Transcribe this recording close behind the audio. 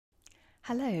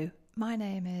Hello, my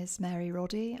name is Mary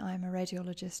Roddy. I'm a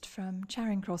radiologist from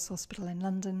Charing Cross Hospital in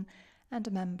London and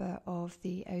a member of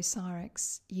the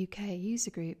OsiriX UK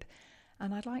user group.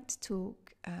 And I'd like to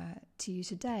talk to you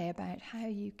today about how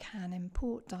you can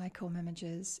import DICOM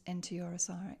images into your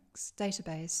OsiriX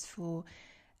database for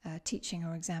teaching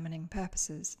or examining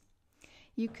purposes.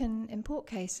 You can import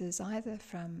cases either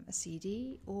from a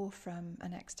CD or from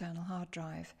an external hard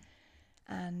drive.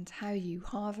 And how you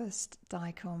harvest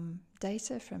DICOM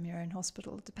data from your own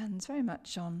hospital depends very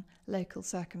much on local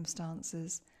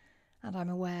circumstances, and I'm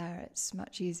aware it's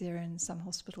much easier in some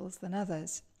hospitals than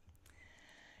others.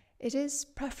 It is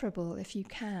preferable, if you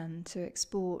can, to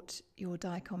export your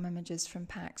DICOM images from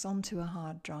PACS onto a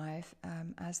hard drive,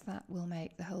 as that will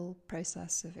make the whole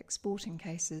process of exporting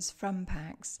cases from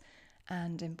PACS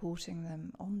and importing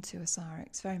them onto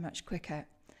OsiriX very much quicker.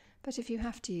 But if you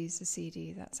have to use a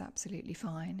CD, that's absolutely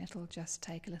fine. It'll just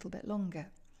take a little bit longer.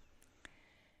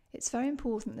 It's very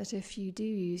important that if you do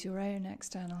use your own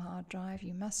external hard drive,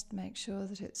 you must make sure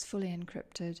that it's fully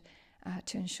encrypted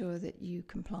to ensure that you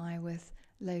comply with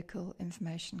local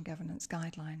information governance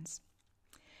guidelines.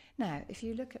 Now, if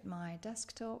you look at my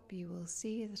desktop, you will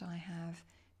see that I have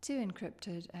two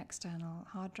encrypted external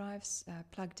hard drives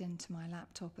plugged into my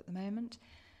laptop at the moment.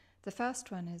 The first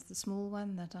one is the small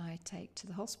one that I take to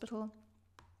the hospital,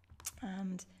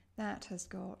 and that has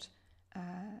got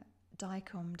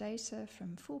DICOM data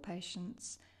from 4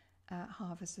 patients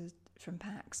harvested from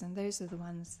PACS, and those are the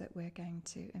ones that we're going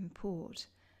to import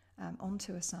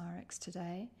onto OsiriX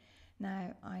today.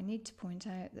 Now, I need to point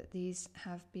out that these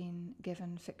have been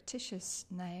given fictitious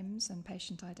names and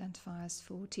patient identifiers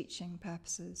for teaching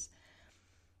purposes.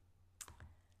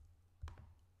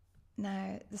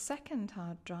 Now, the second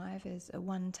hard drive is a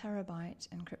 1 terabyte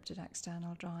encrypted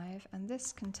external drive, and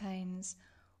this contains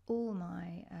all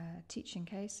my teaching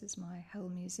cases, my whole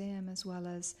museum, as well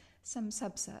as some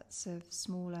subsets of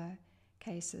smaller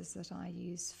cases that I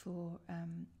use for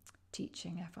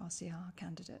teaching FRCR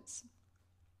candidates.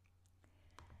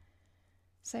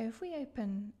 So if we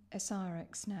open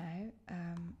OsiriX now,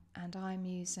 and I'm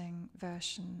using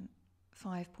version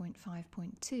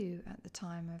 5.5.2 at the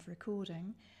time of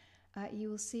recording, you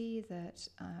will see that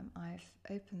I've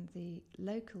opened the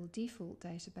local default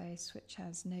database, which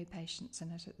has no patients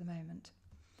in it at the moment.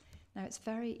 Now, it's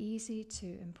very easy to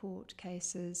import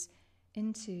cases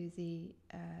into the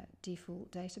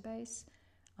default database.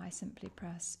 I simply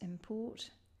press import.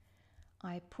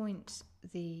 I point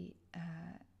the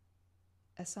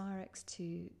OsiriX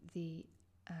to the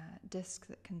disk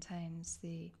that contains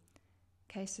the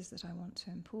cases that I want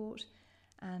to import.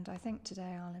 And I think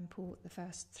today I'll import the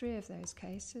first 3 of those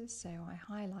cases, so I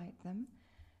highlight them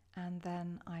and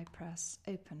then I press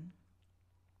open.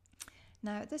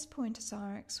 Now at this point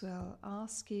OsiriX will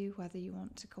ask you whether you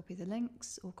want to copy the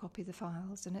links or copy the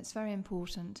files, and it's very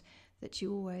important that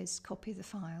you always copy the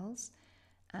files,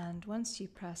 and once you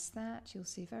press that you'll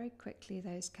see very quickly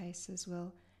those cases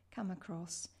will come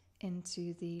across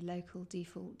into the local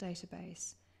default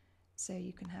database, so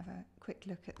you can have a quick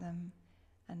look at them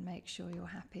and make sure you're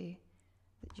happy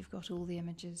that you've got all the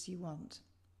images you want.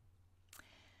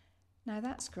 Now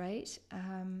that's great,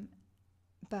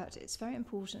 but it's very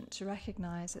important to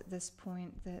recognise at this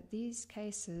point that these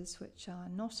cases, which are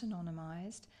not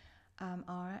anonymised,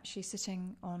 are actually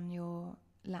sitting on your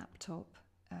laptop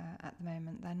at the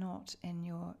moment. They're not in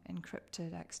your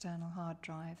encrypted external hard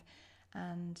drive,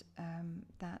 and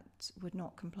that would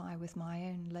not comply with my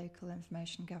own local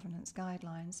information governance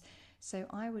guidelines. So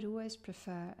I would always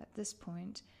prefer at this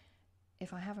point,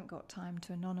 if I haven't got time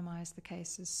to anonymise the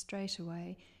cases straight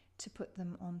away, to put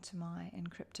them onto my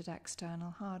encrypted external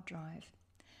hard drive.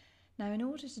 Now, in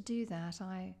order to do that,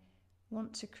 I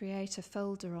want to create a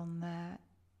folder on there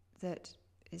that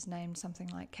is named something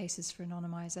like Cases for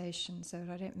Anonymisation, so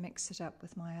that I don't mix it up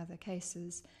with my other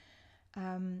cases.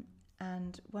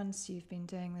 And once you've been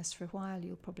doing this for a while,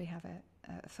 you'll probably have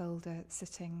a folder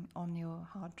sitting on your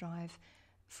hard drive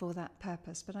for that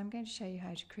purpose. But I'm going to show you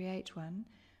how to create one.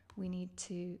 We need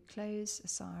to close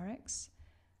OsiriX,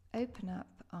 open up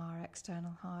our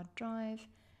external hard drive,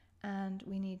 and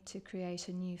we need to create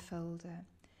a new folder.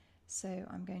 So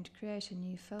I'm going to create a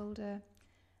new folder,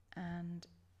 and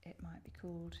it might be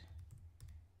called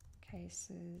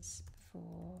Cases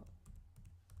for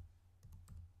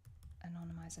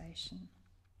Anonymisation.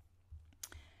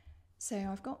 So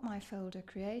I've got my folder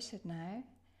created now.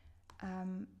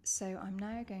 So I'm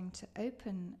now going to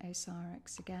open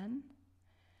OsiriX again,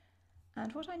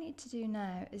 and what I need to do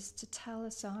now is to tell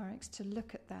OsiriX to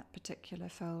look at that particular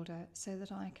folder so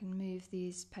that I can move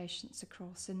these patients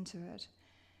across into it.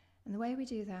 And the way we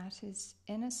do that is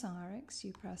in OsiriX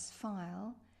you press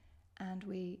File and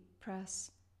we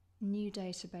press New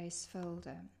Database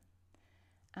Folder.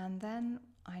 And then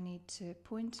I need to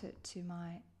point it to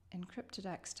my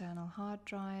encrypted external hard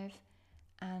drive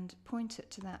and point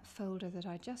it to that folder that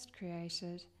I just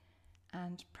created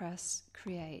and press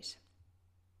Create.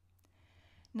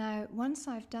 Now, once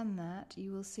I've done that,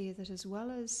 you will see that as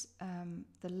well as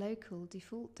the local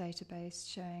default database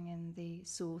showing in the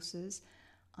sources,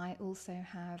 I also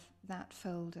have that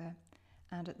folder,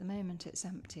 and at the moment it's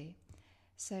empty.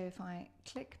 So if I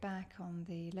click back on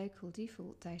the local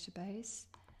default database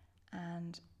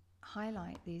and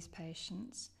highlight these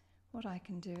patients, what I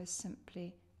can do is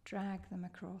simply drag them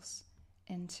across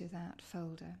into that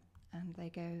folder, and they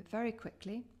go very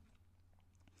quickly.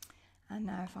 And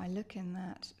now if I look in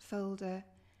that folder,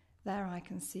 there I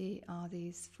can see are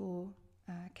these 4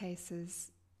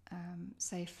 cases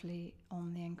safely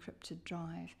on the encrypted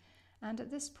drive. And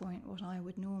at this point, what I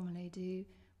would normally do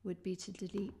would be to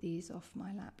delete these off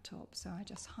my laptop. So I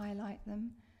just highlight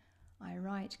them, I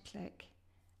right click,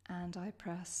 and I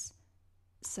press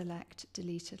Select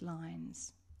Deleted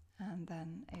Lines, and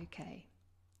then OK.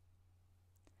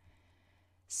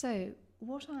 So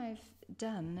what I've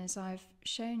done is I've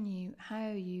shown you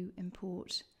how you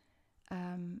import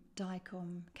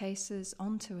DICOM cases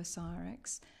onto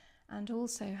OsiriX, and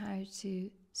also how to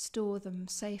store them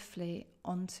safely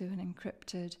onto an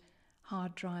encrypted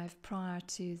hard drive prior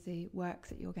to the work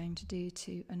that you're going to do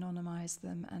to anonymise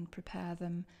them and prepare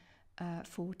them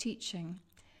for teaching.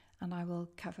 And I will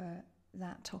cover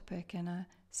that topic in a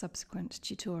subsequent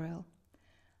tutorial.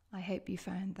 I hope you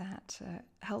found that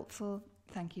helpful.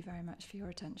 Thank you very much for your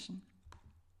attention.